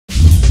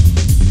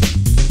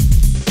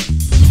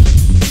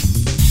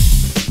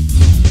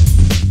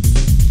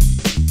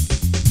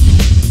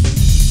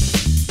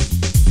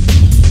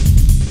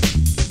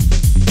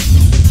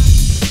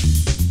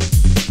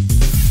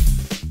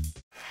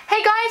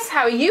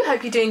you?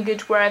 Hope you're doing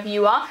good wherever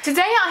you are.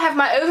 Today I have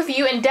my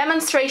overview and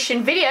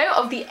demonstration video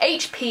of the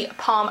HP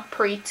Palm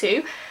Pre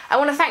 2. I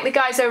want to thank the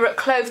guys over at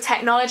Clove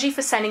Technology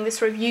for sending this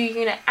review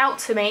unit out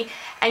to me,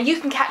 and you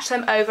can catch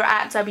them over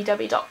at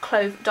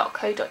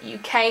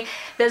www.clove.co.uk.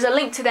 There's a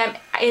link to them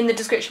in the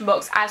description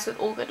box, as with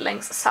all good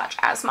links such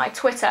as my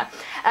Twitter.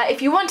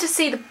 If you want to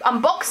see the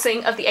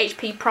unboxing of the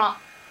HP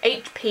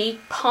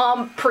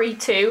Palm Pre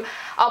 2,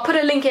 I'll put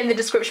a link in the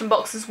description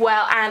box as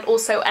well, and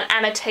also an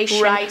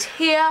annotation right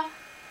here.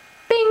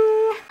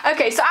 Bing!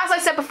 Okay, so as I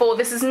said before,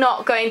 this is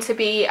not going to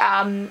be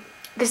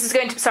this is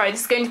going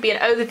to be an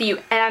overview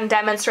and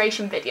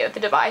demonstration video of the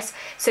device.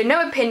 So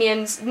no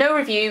opinions, no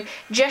review,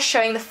 just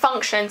showing the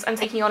functions and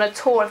taking you on a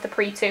tour of the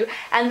Pre 2,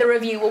 and the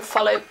review will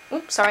follow.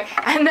 Oops, sorry.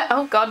 And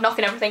oh god,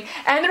 knocking everything.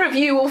 And the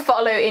review will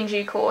follow in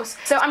due course.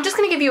 So I'm just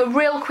going to give you a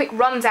real quick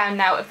rundown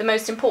now of the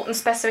most important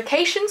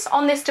specifications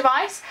on this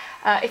device.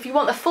 If you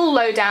want the full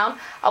lowdown,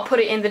 I'll put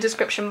it in the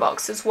description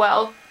box as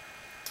well.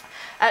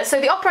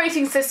 So the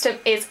operating system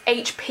is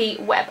HP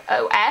Web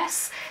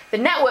OS. The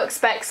network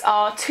specs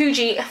are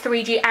 2G,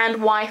 3G and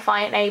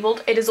Wi-Fi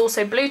enabled. It is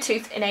also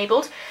Bluetooth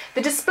enabled.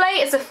 The display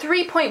is a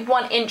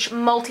 3.1-inch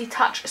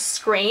multi-touch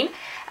screen,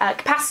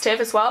 capacitive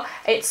as well.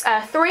 It's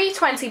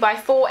 320 by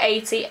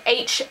 480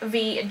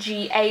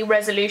 HVGA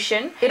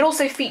resolution. It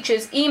also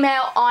features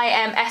email,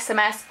 IM,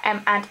 SMS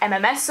and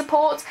MMS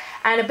support,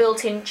 and a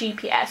built-in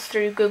GPS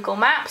through Google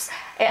Maps.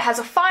 It has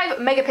a 5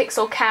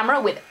 megapixel camera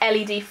with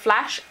LED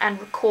flash and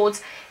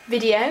records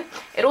video.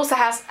 It also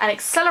has an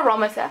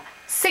accelerometer,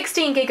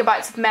 16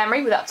 gigabytes of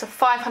memory with up to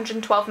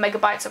 512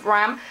 megabytes of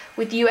RAM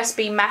with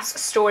USB mass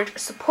storage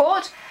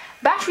support.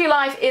 Battery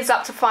life is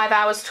up to 5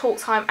 hours talk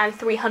time and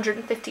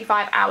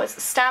 355 hours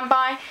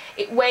standby.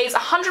 It weighs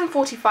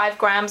 145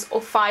 grams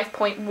or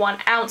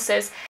 5.1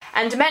 ounces,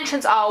 and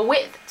dimensions are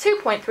width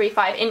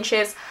 2.35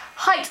 inches,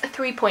 height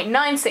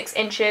 3.96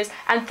 inches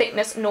and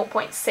thickness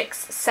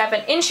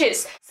 0.67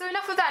 inches. So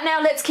enough of that,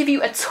 now let's give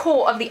you a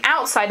tour of the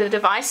outside of the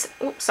device.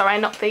 Oops, sorry, I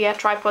knocked the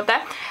tripod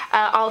there.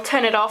 I'll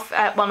turn it off,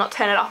 well not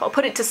turn it off, I'll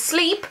put it to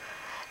sleep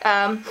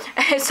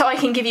so I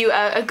can give you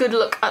a good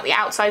look at the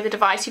outside of the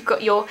device. You've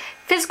got your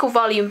physical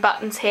volume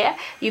buttons here,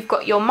 you've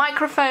got your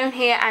microphone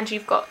here, and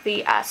you've got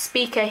the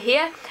speaker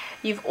here.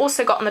 You've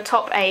also got on the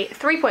top a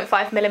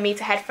 3.5mm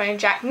headphone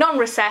jack,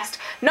 non-recessed,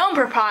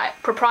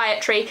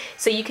 non-proprietary,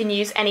 so you can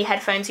use any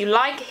headphones you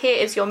like. Here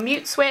is your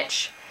mute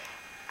switch,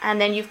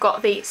 and then you've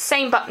got the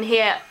same button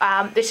here.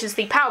 This is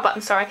the power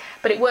button, sorry,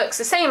 but it works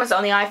the same as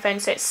on the iPhone,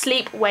 so it's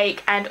sleep,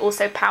 wake, and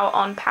also power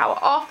on, power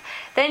off.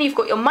 Then you've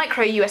got your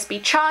micro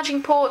USB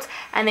charging port,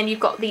 and then you've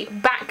got the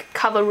back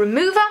cover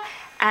remover,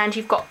 and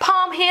you've got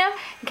Palm here,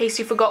 in case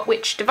you forgot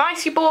which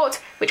device you bought,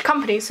 which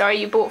company's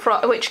device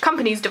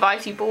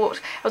you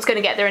bought. I was going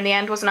to get there in the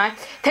end, wasn't I?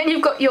 Then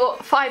you've got your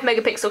 5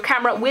 megapixel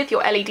camera with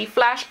your LED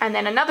flash, and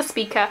then another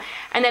speaker,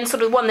 and then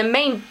sort of one of the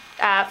main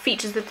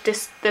features of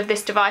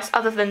this device,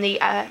 other than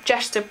the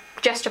gesture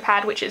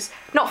pad, which is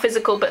not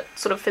physical but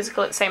sort of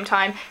physical at the same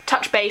time,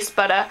 touch-based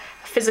but a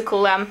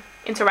physical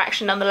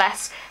interaction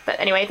nonetheless. But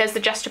anyway, there's the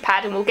gesture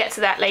pad, and we'll get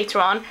to that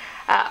later on.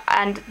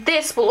 And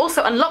this will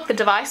also unlock the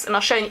device, and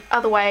I'll show you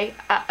another way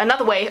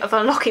of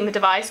unlocking the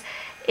device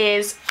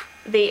is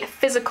the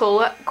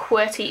physical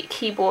QWERTY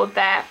keyboard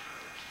there,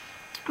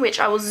 which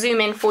I will zoom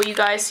in for you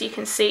guys so you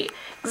can see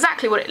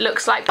exactly what it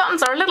looks like.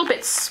 Buttons are a little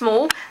bit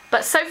small,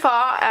 but so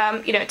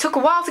far, you know, it took a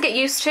while to get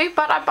used to,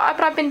 but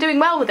I've been doing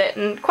well with it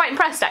and quite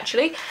impressed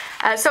actually.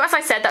 So as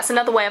I said, that's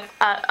another way of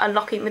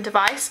unlocking the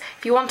device.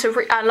 If you want to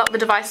unlock the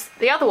device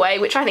the other way,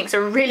 which I think is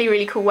a really,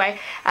 really cool way,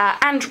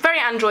 and very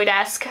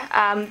Android-esque,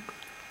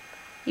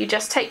 you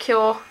just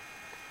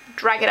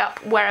drag it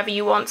up wherever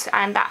you want,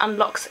 and that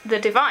unlocks the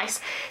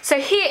device. So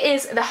here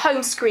is the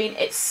home screen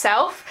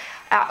itself.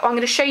 I'm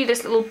going to show you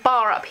this little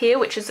bar up here,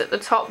 which is at the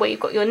top, where you've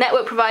got your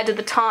network provider,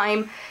 the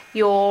time,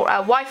 your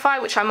Wi-Fi,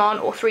 which I'm on,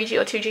 or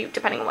 3G or 2G,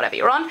 depending on whatever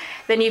you're on.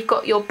 Then you've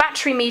got your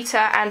battery meter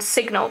and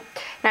signal.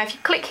 Now if you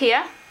click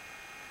here,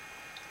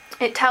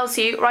 it tells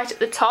you right at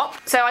the top.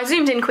 So I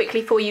zoomed in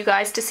quickly for you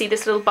guys to see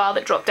this little bar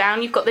that dropped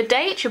down. You've got the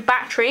date, your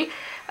battery,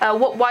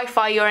 what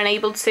Wi-Fi you're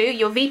enabled to,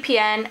 your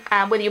VPN,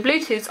 whether your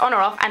Bluetooth's on or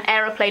off, and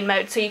aeroplane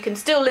mode, so you can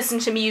still listen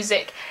to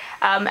music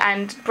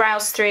and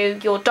browse through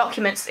your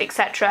documents,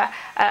 etc.,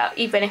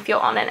 even if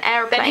you're on an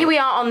aeroplane. Then here we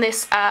are on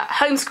this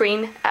home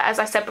screen. As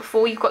I said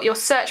before, you've got your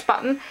search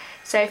button.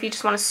 So if you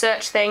just want to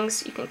search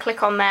things, you can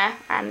click on there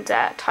and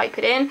type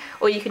it in,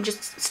 or you can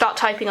just start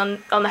typing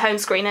on the home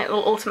screen, and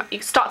it'll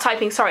automatically start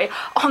typing, sorry,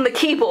 on the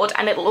keyboard,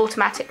 and it'll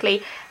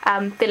automatically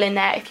fill in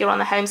there if you're on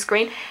the home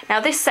screen. Now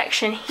this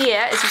section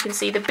here, as you can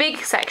see, the big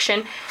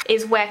section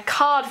is where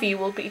card view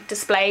will be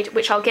displayed,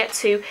 which I'll get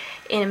to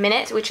in a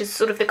minute, which is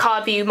sort of the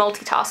card view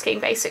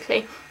multitasking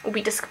basically, will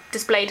be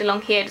displayed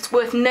along here. It's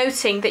worth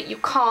noting that you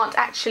can't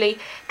actually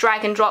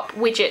drag and drop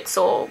widgets,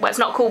 or, well, it's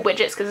not called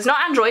widgets because it's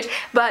not Android,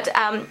 but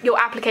your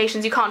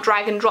applications, you can't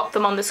drag and drop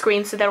them on the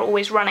screen, so they're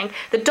always running.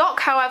 The dock,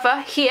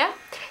 however, here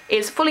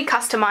is fully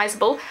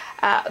customizable.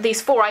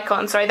 These 4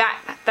 icons, sorry,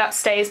 that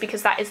stays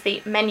because that is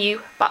the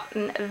menu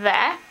button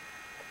there.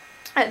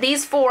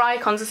 These 4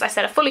 icons, as I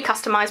said, are fully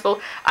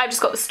customizable. I've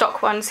just got the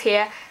stock ones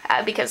here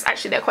because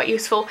actually they're quite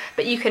useful,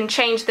 but you can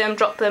change them,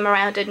 drop them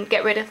around and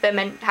get rid of them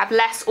and have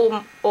less,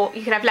 or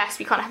you can have less,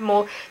 you can't have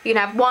more. You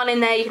can have 1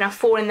 in there, you can have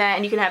 4 in there,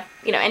 and you can have,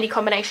 you know, any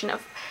combination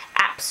of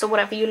apps or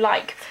whatever you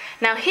like.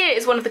 Now here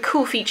is one of the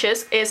cool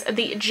features, is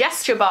the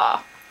gesture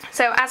bar.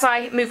 So as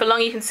I move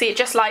along, you can see it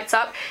just lights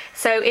up.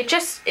 So it's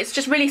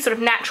just really sort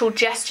of natural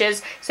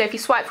gestures. So if you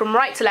swipe from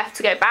right to left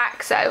to go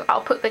back, so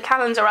I'll put the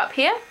calendar up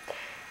here,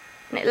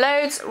 and it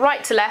loads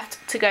right to left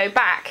to go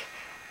back,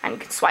 and you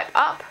can swipe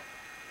up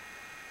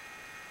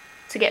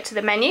to get to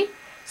the menu,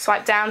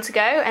 swipe down to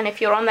go, and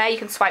if you're on there you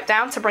can swipe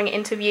down to bring it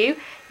into view.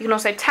 You can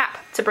also tap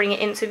to bring it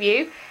into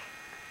view.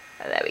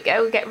 There we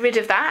go, we'll get rid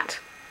of that.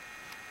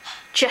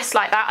 Just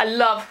like that. I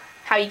love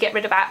how you get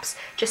rid of apps,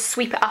 just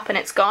sweep it up and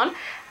it's gone.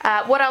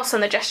 What else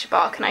on the gesture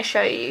bar can I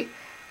show you?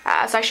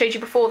 As I showed you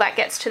before, that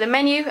gets to the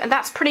menu, and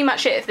that's pretty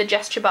much it for the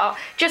gesture bar.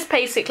 Just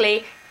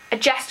basically a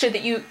gesture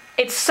that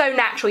it's so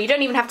natural, you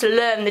don't even have to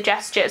learn the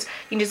gestures.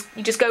 You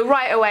just go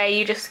right away,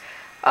 you just,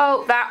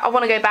 oh, that, I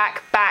want to go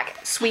back,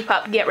 sweep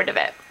up, get rid of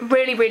it.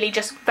 Really, really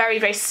just very,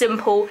 very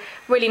simple,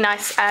 really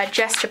nice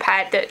gesture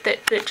pad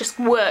that just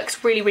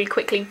works really, really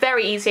quickly,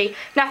 very easy,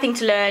 nothing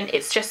to learn,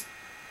 it's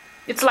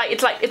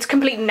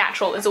completely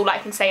natural is all I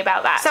can say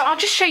about that. So I'll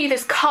just show you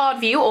this card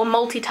view, or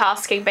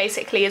multitasking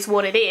basically is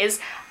what it is,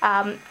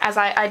 as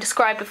I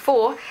described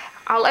before.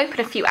 I'll open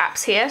a few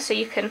apps here, so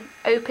you can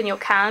open your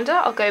calendar,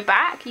 I'll go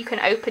back, you can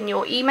open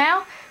your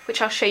email,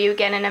 which I'll show you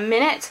again in a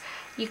minute,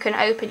 you can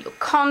open your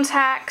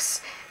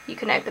contacts, you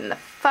can open the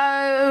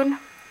phone,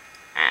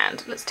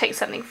 and let's take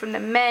something from the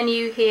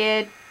menu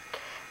here,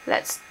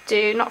 let's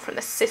do, not from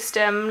the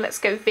system, let's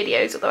go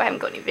videos, although I haven't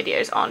got any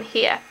videos on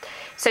here.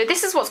 So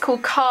this is what's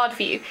called card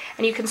view,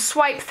 and you can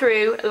swipe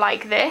through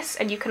like this,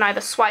 and you can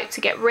either swipe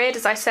to get rid,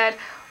 as I said,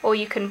 or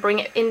you can bring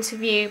it into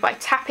view by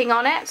tapping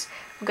on it,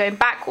 going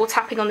back or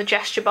tapping on the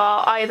gesture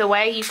bar. Either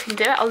way you can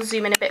do it. I'll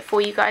zoom in a bit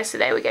for you guys, so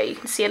there we go, you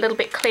can see a little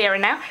bit clearer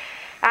now.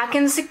 I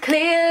can see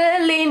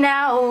clearly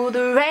now,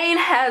 the rain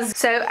has...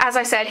 So as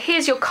I said,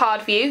 here's your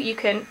card view. You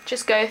can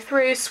just go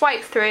through,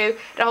 swipe through.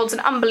 It holds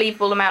an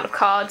unbelievable amount of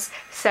cards,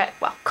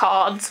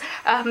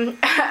 an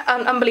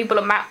unbelievable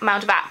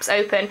amount of apps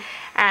open.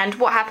 And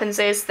what happens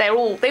is they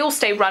all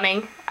stay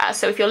running.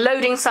 So if you're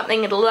loading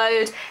something, it'll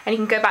load, and you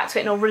can go back to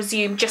it and it'll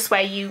resume just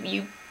where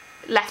you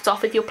left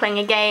off if you're playing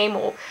a game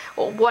or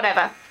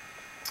whatever.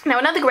 Now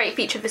another great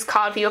feature of this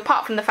card view,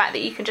 apart from the fact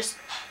that you can just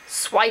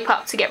swipe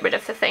up to get rid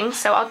of the things,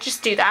 so I'll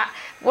just do that.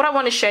 What I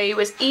want to show you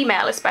is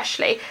email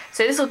especially,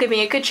 so this will give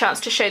me a good chance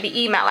to show the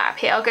email app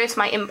here. I'll go to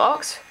my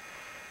inbox,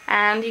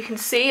 and you can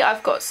see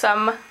I've got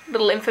some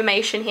little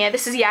information here.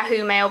 This is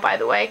Yahoo Mail, by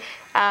the way,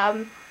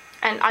 and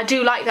I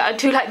do like that. I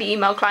do like the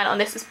email client on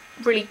this. It's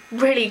really,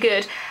 really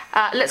good.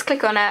 Let's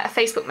click on a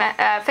Facebook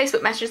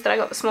message that I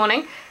got this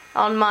morning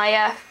on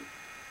my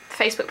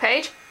Facebook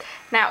page.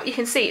 Now you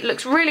can see it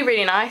looks really,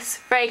 really nice,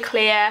 very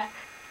clear.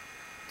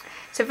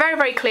 So very,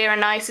 very clear and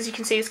nice. As you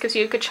can see, this gives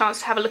you a good chance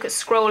to have a look at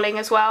scrolling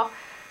as well.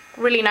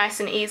 Really nice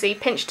and easy.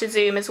 Pinch to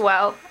zoom as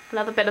well.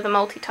 Another bit of the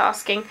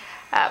multitasking.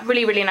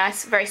 Really, really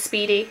nice, very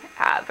speedy,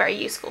 very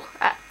useful,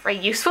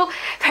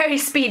 very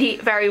speedy,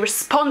 very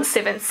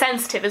responsive and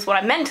sensitive is what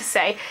I meant to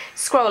say,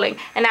 scrolling.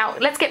 And now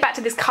let's get back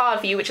to this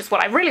card view, which is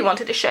what I really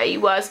wanted to show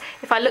you. Was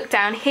if I look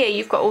down here,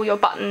 you've got all your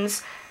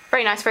buttons,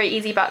 very nice, very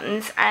easy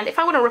buttons, and if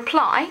I want to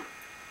reply,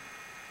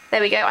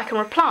 there we go, I can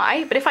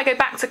reply, but if I go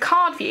back to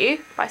card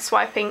view by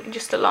swiping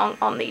just along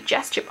on the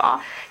gesture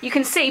bar, you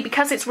can see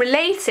because it's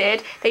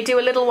related, they do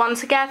a little one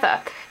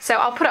together. So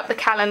I'll put up the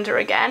calendar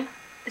again.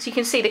 As you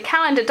can see, the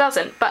calendar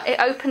doesn't, but it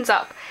opens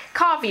up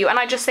card view, and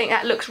I just think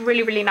that looks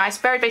really, really nice,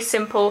 very, very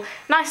simple,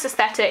 nice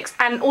aesthetics,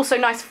 and also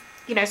nice,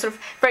 you know, sort of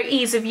very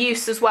ease of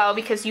use as well,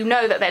 because you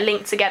know that they're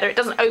linked together. It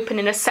doesn't open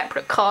in a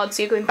separate card,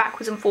 so you're going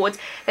backwards and forwards.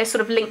 They're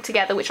sort of linked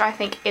together, which I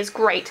think is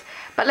great.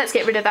 But let's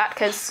get rid of that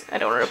because I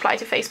don't want to reply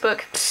to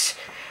Facebook. Psst.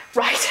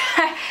 Right,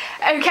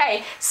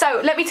 okay, so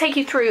let me take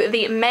you through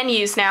the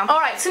menus now.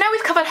 Alright, so now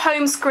we've covered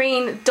home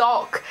screen,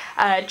 dock,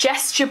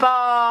 gesture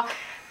bar,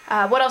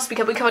 what else we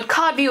covered? We covered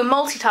card view and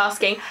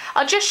multitasking.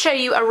 I'll just show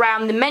you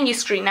around the menu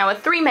screen now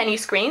with 3 menu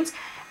screens.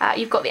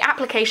 You've got the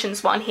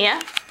applications one here.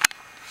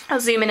 I'll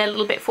zoom in a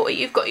little bit for you.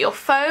 You've got your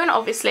phone,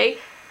 obviously.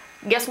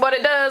 Guess what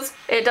it does?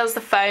 It does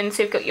the phone.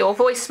 So you've got your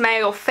voicemail,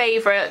 your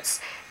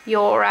favourites,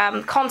 your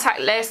contact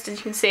list, as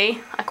you can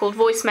see, I called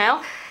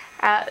voicemail.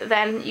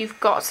 Then you've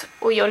got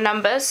all your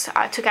numbers.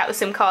 I took out the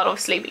SIM card,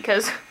 obviously,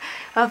 because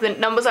of the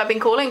numbers I've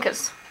been calling,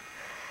 because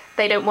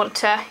they don't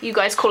want you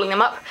guys calling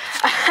them up.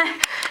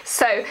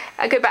 So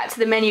I go back to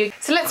the menu.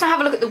 So let's now have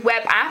a look at the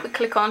web app. We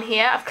click on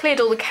here. I've cleared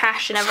all the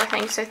cache and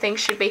everything, so things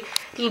should be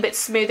a little bit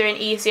smoother and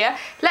easier.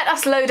 Let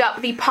us load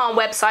up the Palm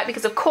website,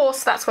 because of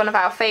course that's one of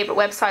our favourite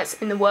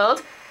websites in the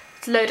world.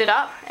 It's loaded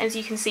up. As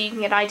you can see, you can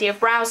get an idea of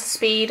browser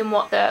speed and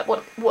what the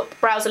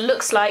browser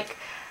looks like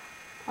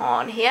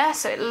on here.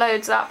 So it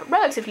loads up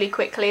relatively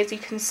quickly, as you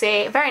can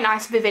see. Very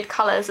nice vivid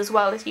colours as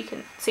well, as you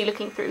can see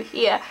looking through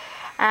here.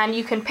 and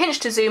you can pinch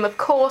to zoom, of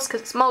course,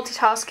 because it's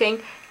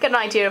multitasking, get an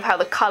idea of how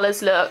the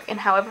colours look and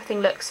how everything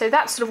looks. So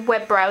that's sort of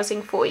web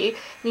browsing for you.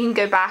 You can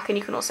go back and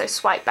you can also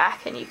swipe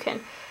back, and you can,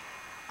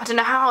 I don't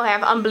know how they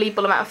have an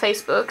unbelievable amount of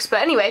Facebooks,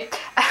 but anyway,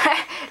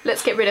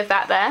 let's get rid of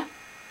that there.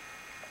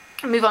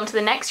 Move on to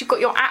the next. You've got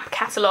your app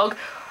catalogue,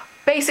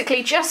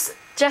 basically just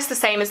the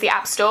same as the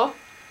App Store.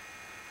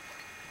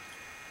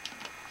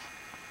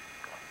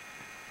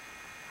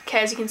 Okay,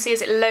 as you can see,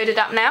 as it loaded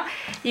up now,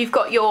 you've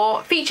got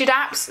your featured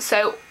apps,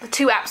 so the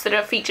 2 apps that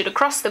are featured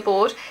across the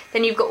board.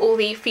 Then you've got all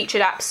the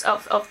featured apps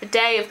of the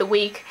day, of the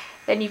week.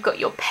 Then you've got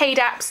your paid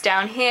apps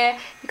down here.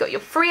 You've got your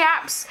free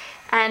apps,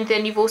 and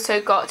then you've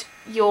also got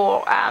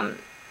your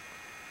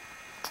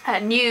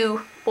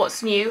new,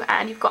 what's new,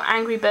 and you've got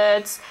Angry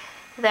Birds.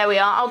 There we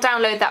are. I'll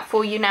download that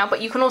for you now,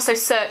 but you can also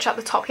search at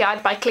the top here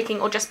either by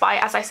clicking or just by,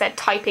 as I said,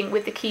 typing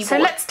with the keyboard. So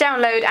let's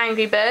download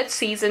Angry Birds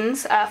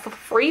Seasons for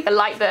free, the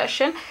light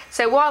version.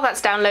 So while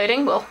that's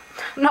downloading, we'll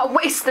not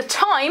waste the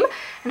time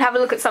and have a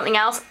look at something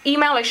else.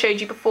 Email I showed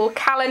you before,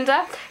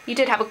 calendar. You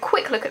did have a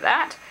quick look at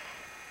that.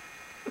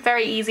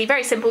 Very easy,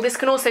 very simple. This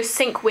can also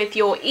sync with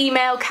your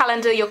email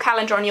calendar, your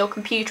calendar on your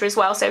computer as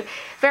well. So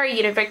very,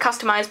 very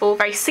customizable,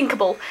 very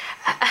syncable.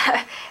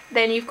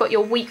 Then you've got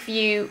your week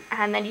view,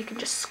 and then you can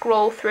just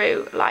scroll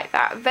through like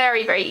that.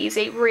 Very, very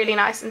easy, really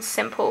nice and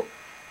simple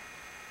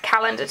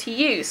calendar to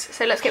use.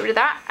 So let's get rid of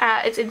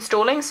that. It's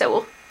installing, so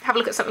we'll have a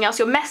look at something else.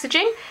 Your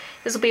messaging.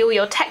 This will be all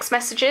your text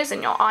messages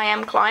and your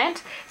IM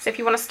client. So if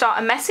you want to start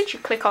a message, you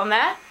click on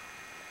there,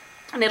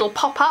 and it'll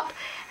pop up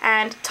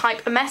and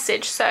type a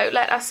message. So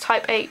let us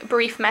type a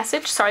brief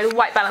message. Sorry, the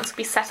white balance will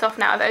be set off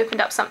now. I've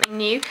opened up something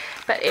new,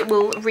 but it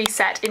will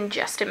reset in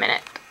just a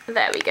minute.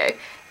 There we go.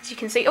 As you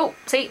can see, oh,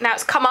 see, now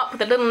it's come up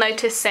with a little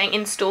notice saying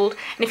installed.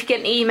 And if you get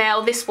an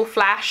email, this will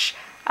flash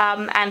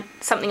and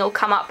something will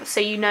come up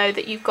so you know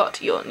that you've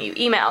got your new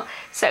email.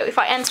 So if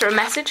I enter a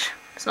message,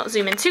 let's not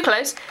zoom in too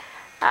close.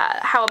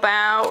 How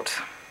about,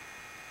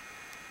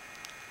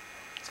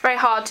 it's very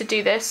hard to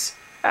do this.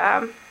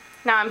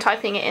 Now I'm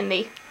typing it in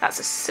the, that's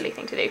a silly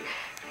thing to do.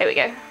 Here we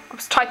go. I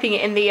was typing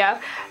it in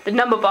the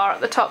number bar at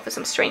the top for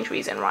some strange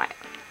reason, right.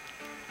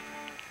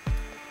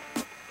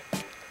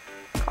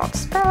 Can't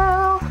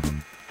spell.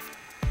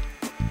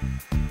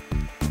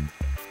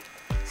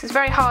 This is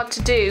very hard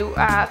to do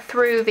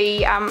through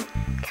the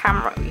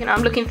camera.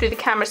 I'm looking through the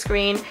camera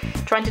screen,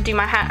 trying to do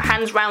my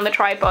hands round the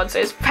tripod, so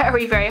it's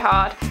very, very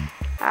hard.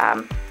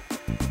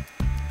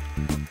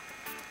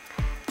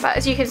 But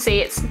as you can see,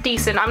 it's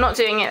decent. I'm not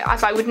doing it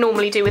as I would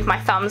normally do with my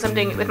thumbs. I'm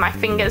doing it with my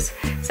fingers,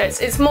 so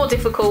it's more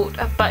difficult,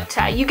 but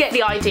you get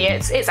the idea.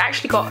 It's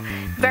actually got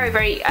very,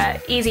 very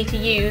easy to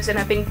use, and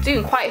I've been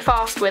doing quite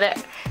fast with it.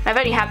 And I've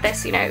only had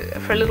this,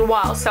 for a little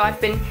while, so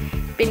I've been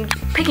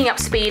picking up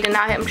speed, and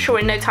now I'm sure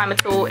in no time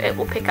at all it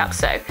will pick up.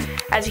 So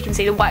as you can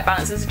see, the white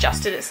balance has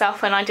adjusted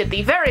itself when I did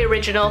the very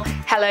original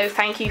hello,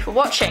 thank you for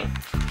watching.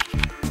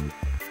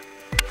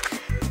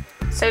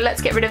 So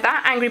let's get rid of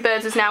that. Angry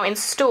Birds is now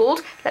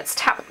installed. Let's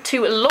tap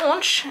to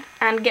launch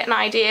and get an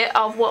idea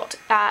of what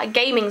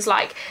gaming's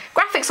like.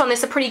 Graphics on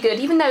this are pretty good,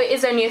 even though it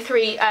is only a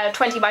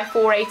 320 by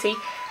 480.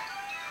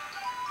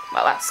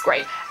 Well, that's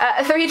great.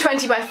 A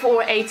 320 by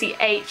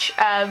 480H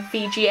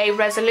VGA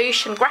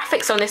resolution.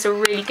 Graphics on this are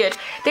really good.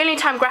 The only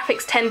time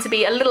graphics tend to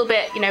be a little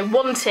bit,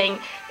 wanting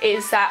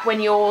is that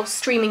when you're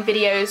streaming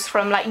videos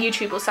from like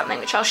YouTube or something,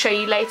 which I'll show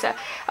you later.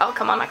 Oh,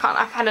 come on, I can't.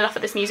 I've had enough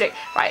of this music.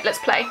 Right, let's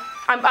play.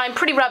 I'm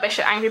pretty rubbish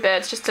at Angry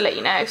Birds, just to let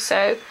you know.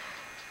 So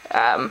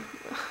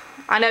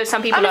I know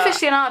some people. I'm an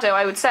aficionado,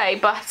 I would say,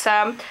 but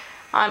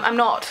I'm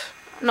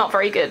not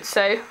very good.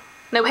 So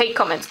no hate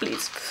comments,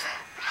 please.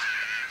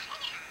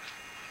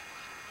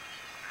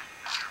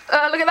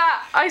 Look at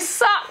that! I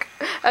suck!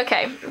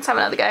 Okay, let's have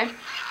another go.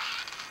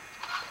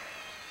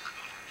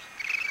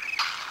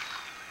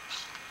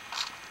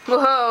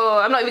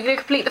 Whoa, I'm not even going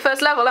to complete the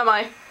first level, am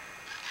I?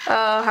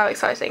 Oh, how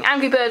exciting.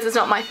 Angry Birds is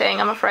not my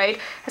thing, I'm afraid.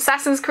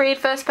 Assassin's Creed,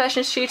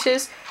 first-person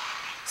shooters,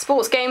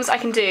 sports games I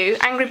can do.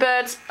 Angry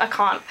Birds, I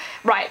can't.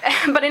 Right,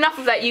 but enough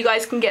of that. You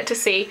guys can get to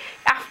see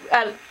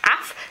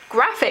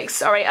graphics,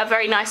 sorry, are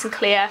very nice and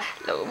clear.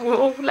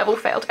 Level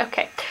failed,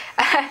 okay.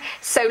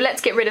 So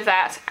let's get rid of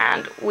that,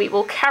 and we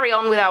will carry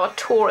on with our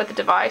tour of the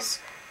device.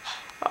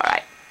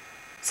 Alright.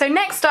 So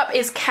next up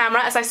is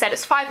camera. As I said,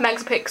 it's 5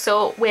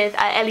 megapixel with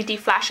a LED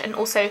flash and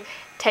also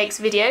takes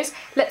videos.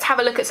 Let's have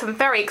a look at some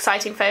very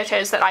exciting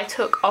photos that I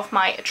took off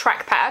my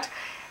trackpad.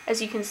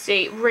 As you can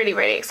see, really,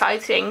 really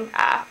exciting,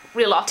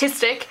 real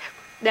artistic.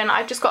 Then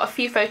I've just got a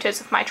few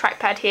photos of my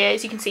trackpad here.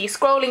 As you can see,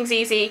 scrolling's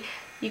easy.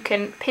 You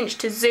can pinch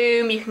to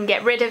zoom, you can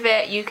get rid of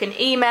it, you can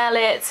email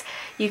it,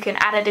 you can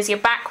add it as your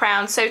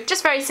background. So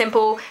just very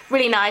simple,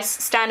 really nice,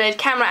 standard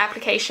camera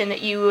application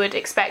that you would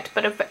expect,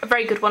 but a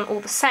very good one all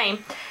the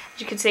same.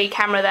 As you can see,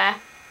 camera there.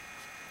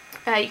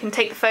 You can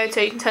take the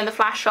photo, you can turn the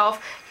flash off,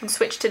 you can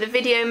switch to the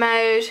video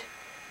mode,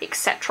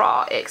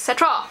 etc,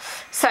 etc.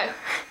 So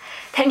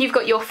then you've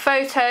got your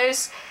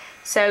photos.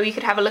 So you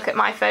could have a look at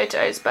my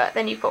photos, but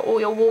then you've got all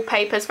your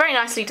wallpapers, very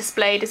nicely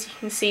displayed, as you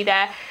can see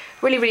there.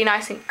 Really, really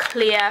nice and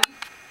clear.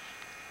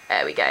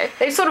 There we go.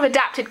 They've sort of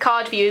adapted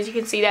card view, as you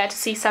can see there, to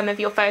see some of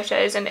your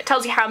photos, and it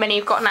tells you how many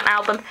you've got in that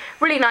album.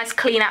 Really nice,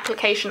 clean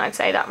application, I'd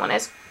say that one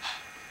is.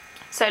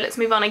 So let's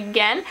move on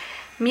again.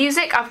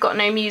 Music, I've got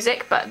no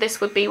music, but this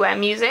would be where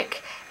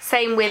music.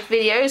 Same with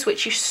videos,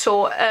 which you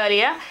saw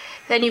earlier.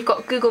 Then you've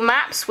got Google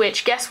Maps,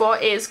 which guess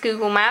what is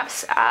Google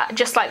Maps,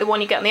 just like the one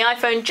you get on the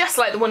iPhone, just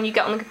like the one you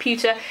get on the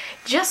computer,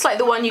 just like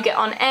the one you get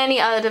on any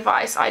other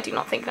device. I do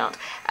not think not.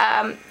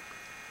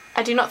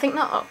 I do not think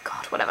not. Oh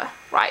god, whatever.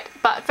 Right,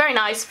 but very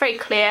nice, very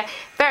clear,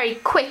 very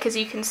quick, as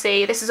you can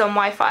see. This is on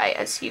Wi-Fi,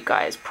 as you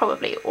guys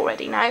probably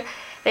already know.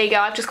 There you go,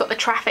 I've just got the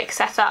traffic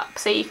set up,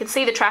 so you can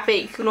see the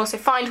traffic. You can also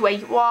find where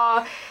you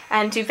are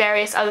and do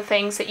various other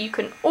things that you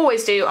can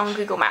always do on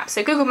Google Maps.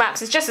 So Google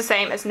Maps is just the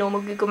same as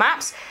normal Google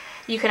Maps.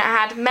 You can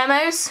add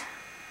memos.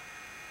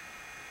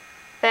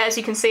 There, as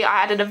you can see,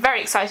 I added a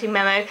very exciting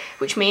memo,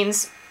 which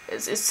means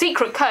it's a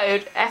secret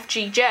code,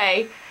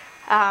 FGJ,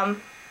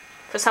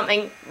 for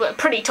something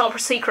pretty top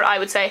secret, I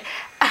would say.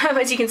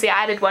 As you can see,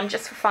 I added one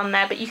just for fun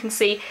there, but you can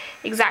see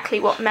exactly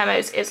what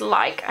memos is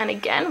like. And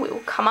again, we will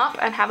come up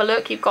and have a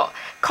look. You've got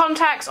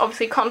contacts,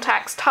 obviously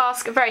contacts,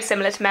 task, very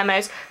similar to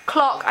memos.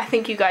 Clock, I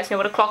think you guys know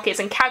what a clock is,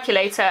 and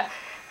calculator,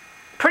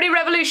 pretty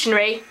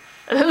revolutionary.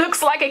 It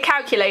looks like a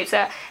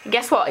calculator, and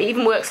guess what? It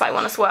even works like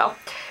one as well.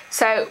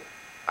 So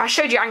I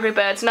showed you Angry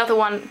Birds, another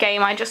one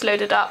game I just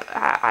loaded up,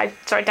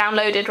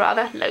 downloaded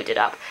rather, loaded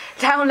up,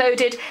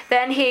 downloaded.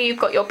 Then here you've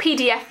got your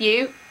PDF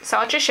view, so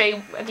I'll just show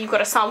you, you've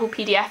got a sample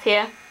PDF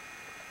here,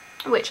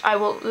 which I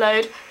will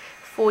load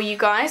for you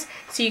guys,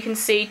 so you can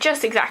see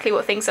just exactly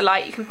what things are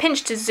like. You can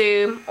pinch to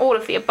zoom, all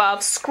of the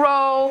above,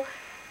 scroll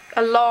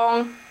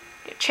along,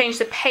 change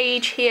the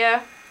page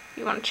here,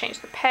 you want to change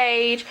the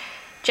page,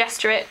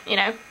 gesture it, you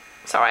know,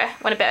 sorry, I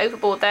went a bit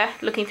overboard there,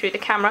 looking through the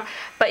camera,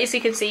 but as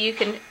you can see, you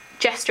can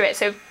gesture it,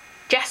 so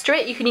gesture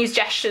it, you can use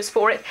gestures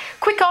for it.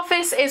 Quick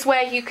Office is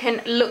where you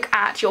can look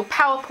at your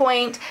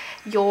PowerPoint,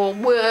 your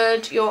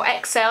Word, your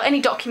Excel,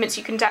 any documents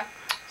you can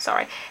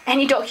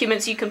any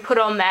documents you can put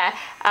on there,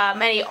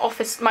 any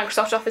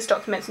Microsoft Office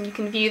documents, and you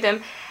can view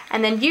them.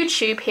 And then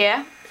YouTube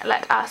here,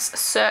 let us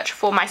search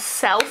for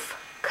myself,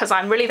 because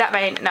I'm really that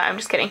vain. No, I'm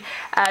just kidding,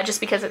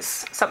 just because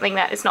it's something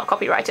that is not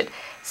copyrighted.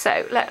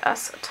 So let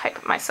us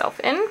type myself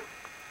in.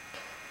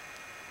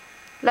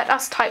 Let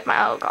us type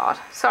my, oh god,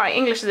 sorry,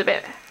 English is a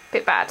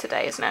bit bad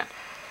today, isn't it?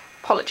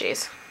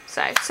 Apologies.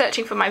 So,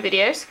 searching for my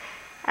videos.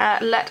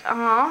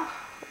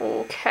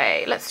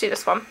 Okay, let's do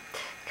this one,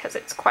 because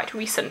it's quite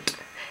recent.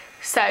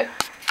 So,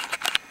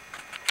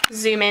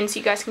 zoom in so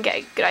you guys can get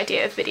a good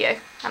idea of video,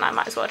 and I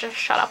might as well just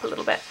shut up a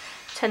little bit.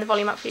 Turn the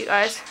volume up for you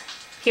guys.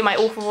 Hear my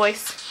awful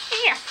voice.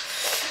 Yeah.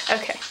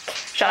 Okay,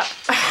 shut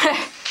up.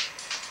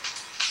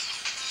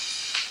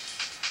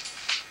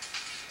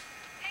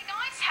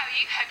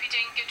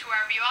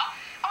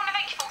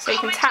 So you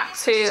can tap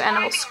to and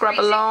it will scrub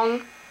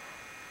along.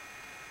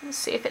 Let's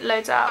see if it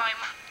loads up.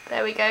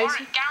 There we go.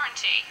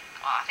 Guarantee.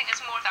 Well, I think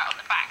there's more of that on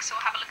the back, so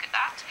we'll have a look at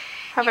that.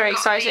 How very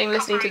exciting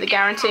listening to the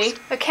guarantee.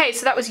 Okay,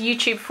 so that was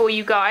YouTube for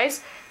you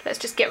guys. Let's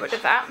just get rid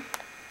of that.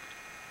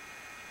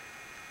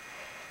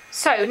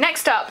 So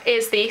next up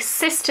is the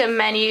system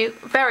menu.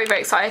 Very,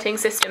 very exciting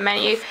system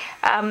menu.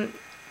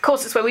 Of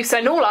course, it's where we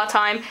spend all our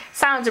time.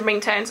 Sounds and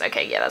ringtones.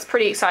 Okay, yeah, that's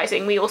pretty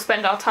exciting. We all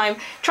spend our time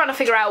trying to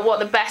figure out what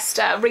the best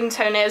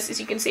ringtone is. As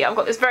you can see, I've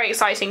got this very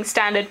exciting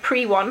standard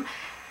pre one.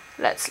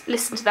 Let's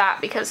listen to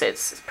that because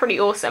it's pretty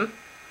awesome.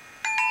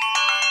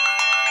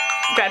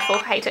 Dreadful,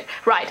 hate it.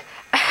 Right,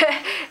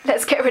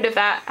 let's get rid of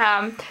that.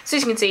 So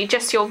as you can see,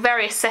 just your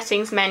various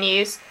settings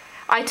menus.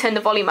 I turn the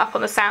volume up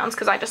on the sounds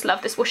because I just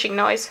love this whooshing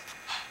noise.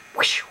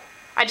 Whoosh.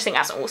 I just think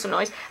that's an awesome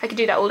noise. I could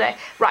do that all day.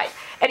 Right,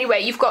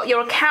 anyway, you've got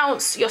your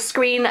accounts, your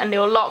screen and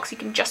your locks. You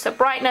can adjust the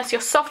brightness,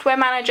 your software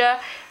manager,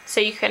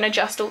 so you can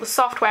adjust all the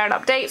software and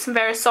updates and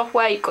various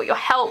software. You've got your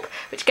help,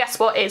 which guess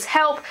what is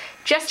help.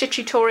 Gesture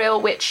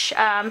tutorial, which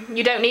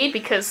you don't need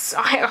because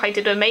I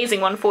did an amazing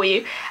one for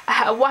you.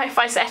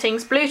 Wi-Fi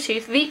settings,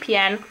 Bluetooth,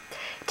 VPN,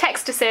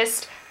 text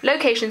assist,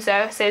 location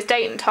services,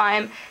 date and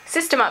time,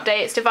 system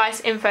updates,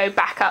 device info,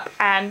 backup,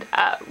 and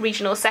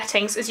regional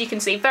settings. As you can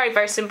see, very,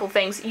 very simple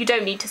things you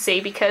don't need to see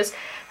because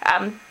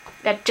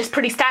they're just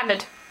pretty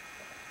standard.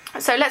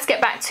 So let's get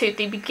back to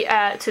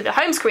the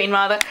home screen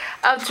rather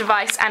of the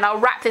device, and I'll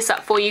wrap this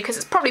up for you because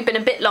it's probably been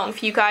a bit long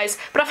for you guys,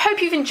 but I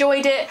hope you've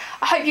enjoyed it.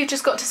 I hope you've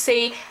just got to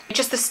see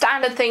just the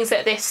standard things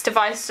that this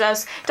device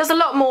does. It does a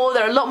lot more.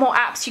 There are a lot more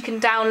apps you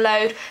can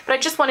download, but I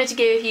just wanted to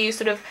give you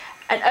sort of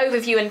an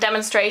overview and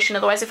demonstration.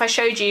 Otherwise, if I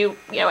showed you,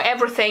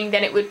 everything,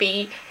 then it would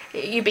be,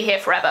 you'd be here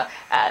forever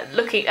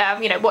looking,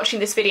 watching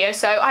this video.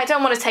 So I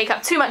don't want to take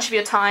up too much of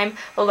your time,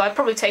 although I've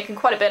probably taken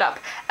quite a bit up,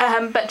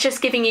 but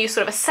just giving you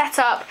sort of a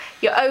setup,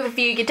 your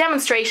overview, your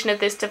demonstration of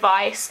this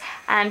device,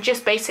 and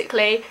just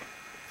basically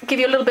give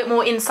you a little bit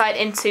more insight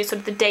into sort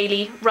of the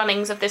daily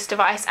runnings of this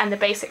device and the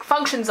basic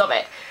functions of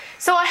it.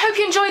 So I hope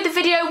you enjoyed the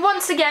video.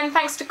 Once again,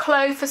 thanks to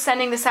Clove for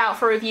sending this out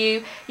for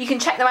review. You can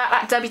check them out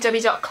at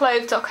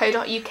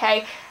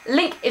www.clove.co.uk.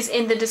 Link is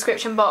in the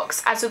description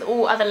box, as with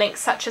all other links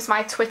such as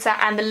my Twitter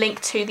and the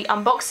link to the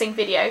unboxing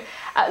video.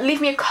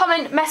 Leave me a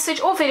comment, message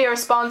or video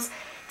response.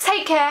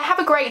 Take care, have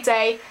a great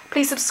day.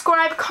 Please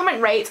subscribe,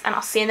 comment, rate, and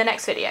I'll see you in the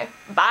next video.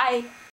 Bye!